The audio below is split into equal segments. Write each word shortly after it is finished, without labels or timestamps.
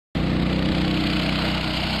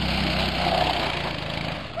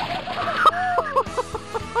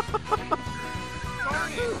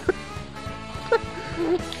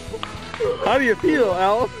How do you feel,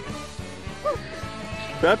 Al?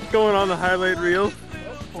 That's going on the highlight reels.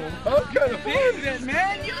 That was kind of fun.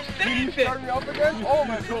 Man, you saved it. Start me up again? Oh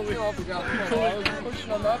my, totally off the gas. I was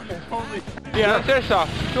pushing on that thing. Totally. Yeah, that's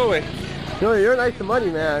airsoft. Totally. No, you're nice to money,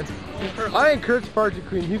 man. I think Kurt's far too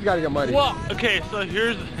clean. He's got to get muddy. Well, okay, so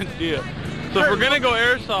here's the deal. So if we're gonna go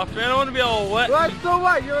airsoft, man, I want to be all wet. Well, so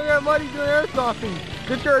what? You're gonna get muddy doing airsofting.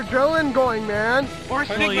 Get your adrenaline going, man. Or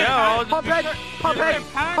Well, yeah, I'll just Pump it, pump it,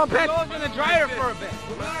 pump it. Go in the dryer for a bit.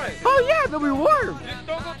 Alright. Oh yeah, they'll be warm. Just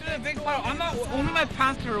don't go to the big puddle. I'm not. Only my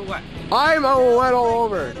pants are wet. I'm all wet all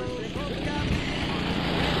over.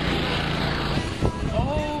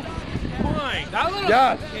 Oh, fine. That little.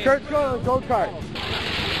 Yes, Kurt's going on a go-kart.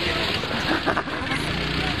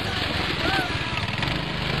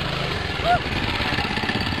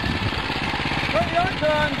 Put your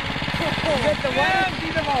turn. Get the one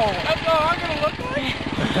see them all. That's all I'm gonna look like.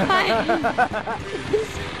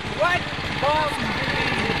 What?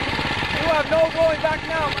 You have no going back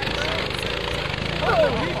now, my friend. Oh,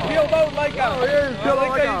 he peeled out like a. Oh, yeah, he's peeled out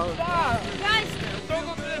like a star. Guys, don't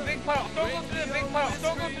go to the big puddle. Don't go to the big puddle.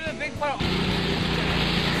 Don't go to the big puddle.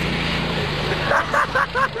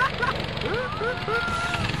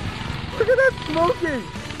 Look at that smoking.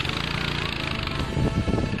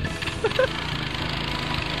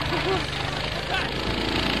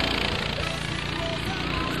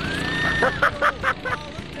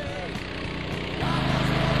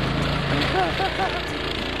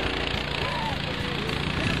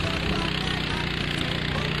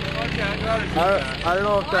 I don't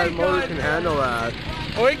know if that motor can handle that.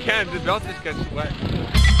 Oh, it can. The belt just gets wet.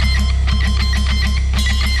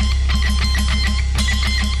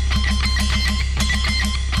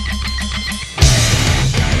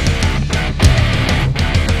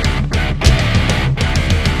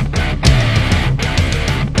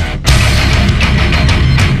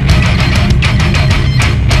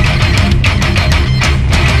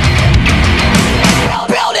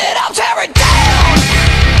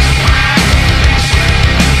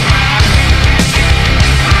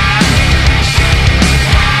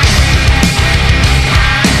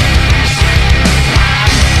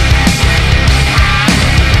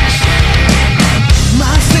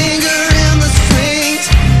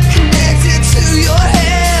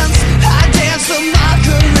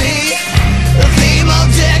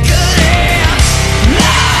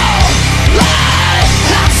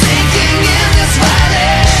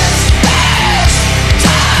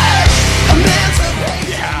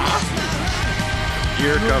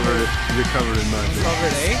 You're covered in mud.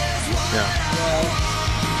 Covered, eh? Yeah.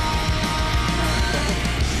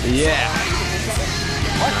 Yeah.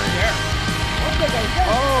 What's there?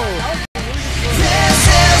 Oh. This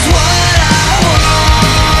is what I want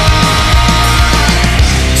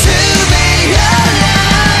to be alive.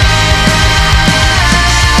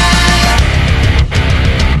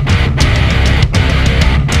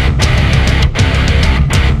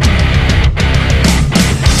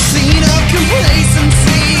 Seen of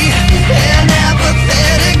complacency, an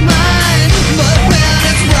apathetic mind, but when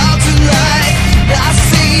it's brought to light, I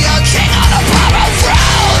see a king on a borrowed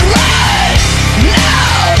throne right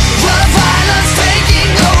now. The violence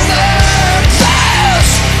taking over.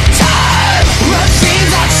 This time,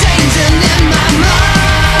 machines are changing in my mind.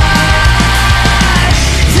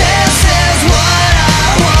 This is what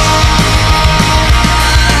I want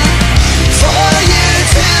for you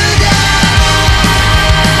to die.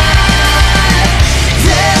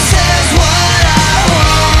 This is what I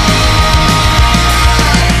want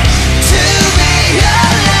to be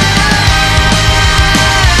alive.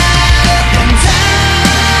 And I'm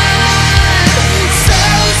so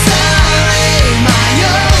sorry, my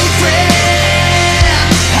old friend.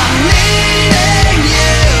 I'm leaving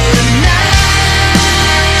you tonight.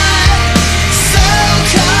 So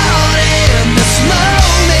caught in this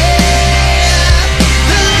moment,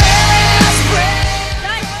 the last breath.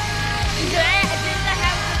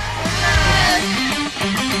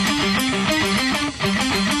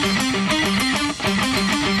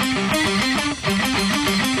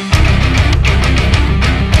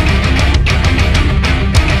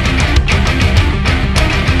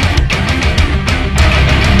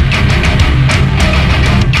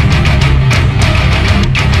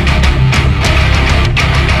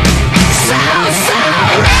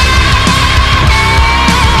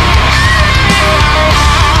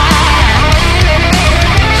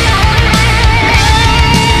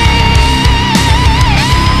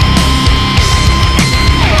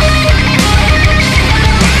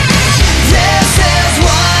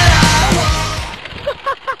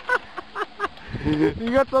 You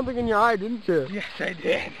got something in your eye, didn't you? Yes, I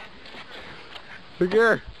did. Look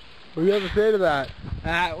here. What do you have to say to that?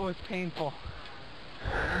 That was painful.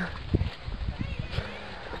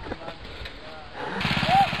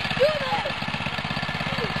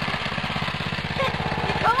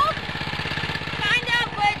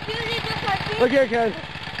 Look here, Ken.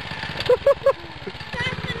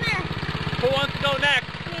 Who wants to go next?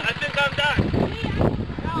 I think I'm done.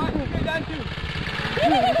 No, I think you're done too. You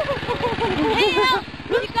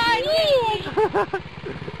gotta take me.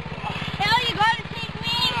 Hell, you gotta take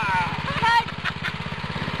me.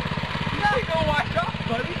 You gotta go wash off,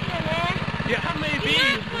 buddy. Yeah, maybe.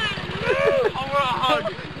 I want a hug.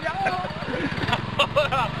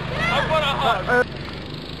 I want a hug.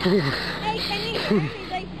 Hey, can you hear me?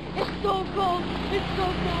 Like, it's so cold. It's so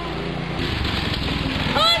cold.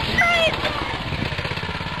 Oh, it's great!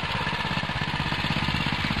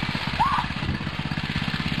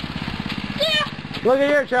 Yeah! Look at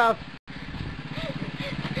here, Chuff.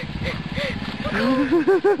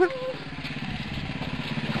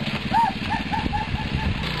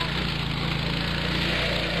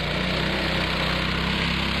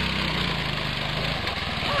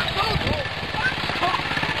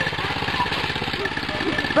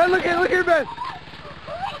 Ben, look here, Ben.